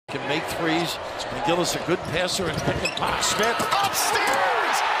Can make threes. McGillis a good passer and pick and pop. Smith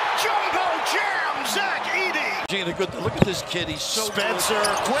upstairs. Jumbo jam. Zach Edey. Look at this kid. He's so Spencer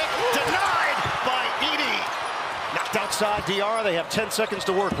good. quick denied by Edey. Knocked outside DR. They have 10 seconds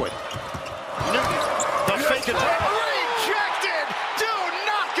to work with. Newton. The fake and rejected. Do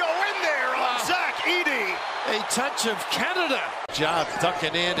not go in there on Zach Edey. A touch of Canada. Job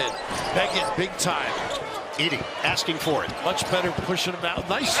ducking in and begging big time. Edey asking for it. Much better pushing him out.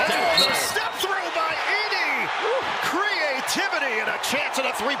 Nice step. Step through by Edey. Creativity and a chance at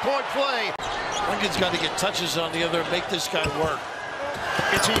a three-point play. Lincoln's got to get touches on the other and make this guy work.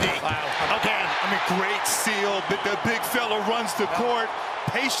 It's Edey. Wow. Again. I mean, great seal. The big fella runs the court.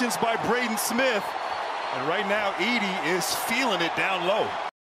 Patience by Braden Smith. And right now, Edey is feeling it down low.